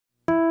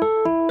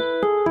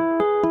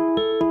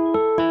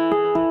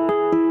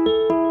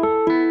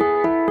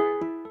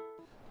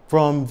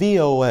From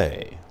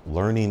VOA,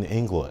 Learning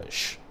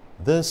English,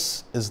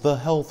 this is the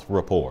Health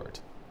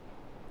Report.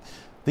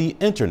 The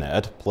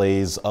Internet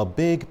plays a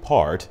big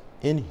part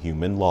in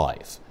human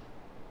life.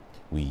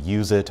 We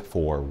use it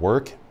for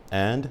work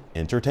and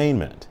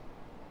entertainment.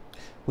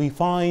 We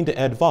find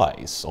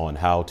advice on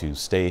how to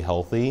stay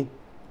healthy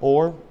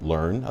or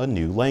learn a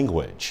new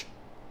language.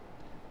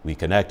 We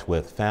connect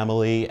with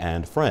family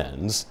and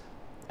friends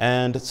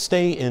and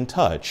stay in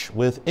touch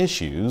with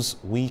issues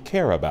we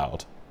care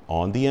about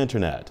on the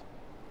Internet.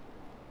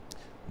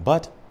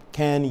 But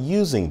can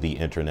using the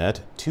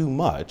Internet too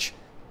much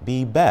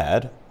be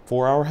bad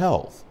for our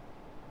health?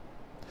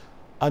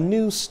 A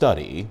new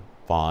study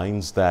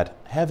finds that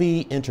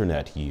heavy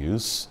Internet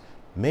use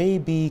may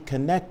be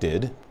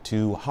connected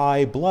to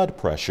high blood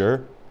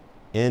pressure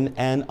in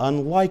an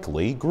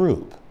unlikely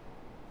group: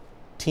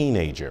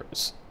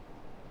 teenagers.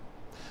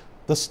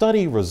 The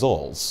study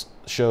results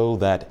show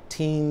that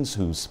teens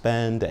who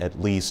spend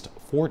at least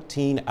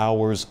 14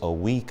 hours a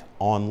week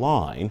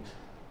online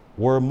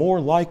were more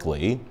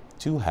likely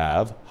to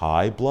have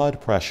high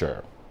blood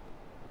pressure.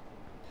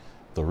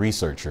 The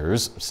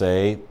researchers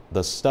say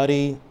the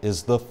study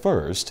is the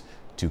first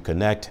to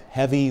connect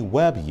heavy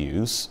web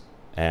use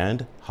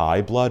and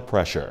high blood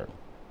pressure.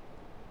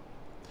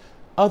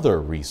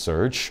 Other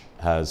research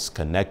has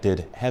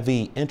connected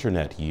heavy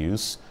Internet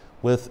use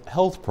with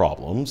health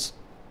problems,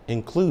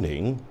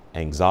 including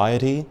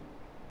anxiety,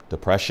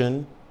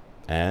 depression,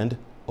 and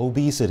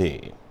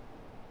obesity.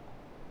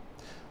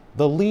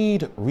 The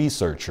lead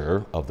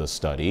researcher of the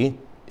study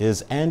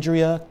is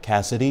Andrea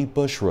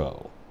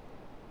Cassidy-Bushrow.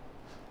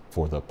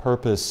 For the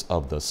purpose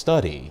of the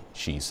study,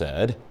 she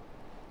said,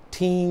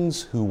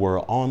 teens who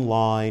were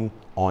online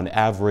on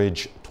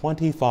average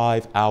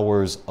 25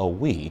 hours a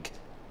week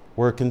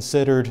were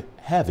considered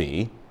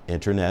heavy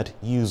Internet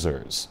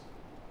users.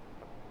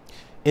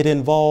 It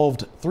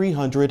involved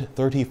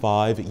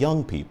 335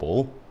 young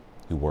people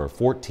who were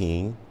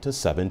 14 to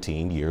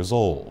 17 years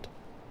old.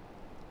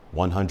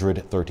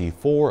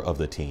 134 of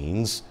the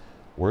teens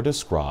were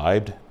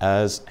described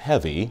as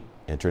heavy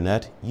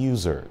Internet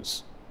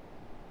users.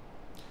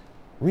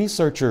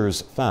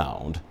 Researchers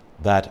found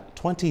that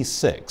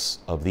 26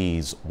 of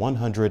these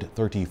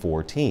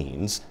 134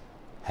 teens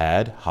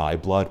had high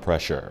blood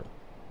pressure.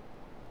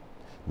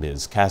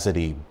 Ms.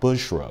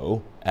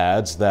 Cassidy-Bushrow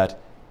adds that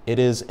it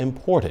is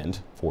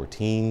important for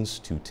teens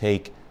to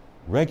take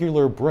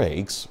regular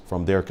breaks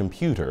from their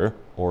computer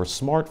or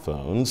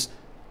smartphones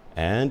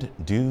and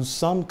do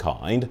some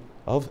kind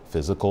of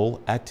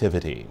physical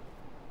activity.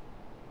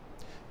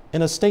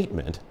 In a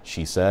statement,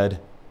 she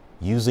said,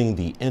 using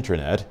the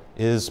Internet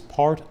is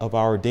part of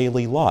our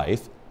daily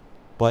life,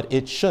 but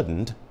it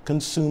shouldn't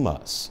consume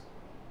us.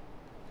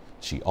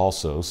 She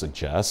also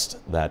suggests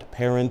that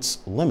parents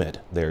limit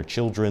their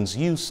children's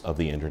use of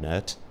the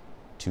Internet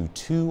to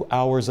 2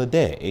 hours a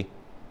day,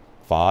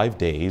 5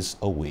 days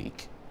a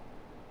week.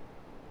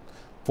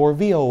 For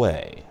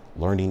VOA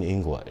Learning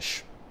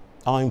English,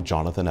 I'm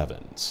Jonathan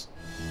Evans.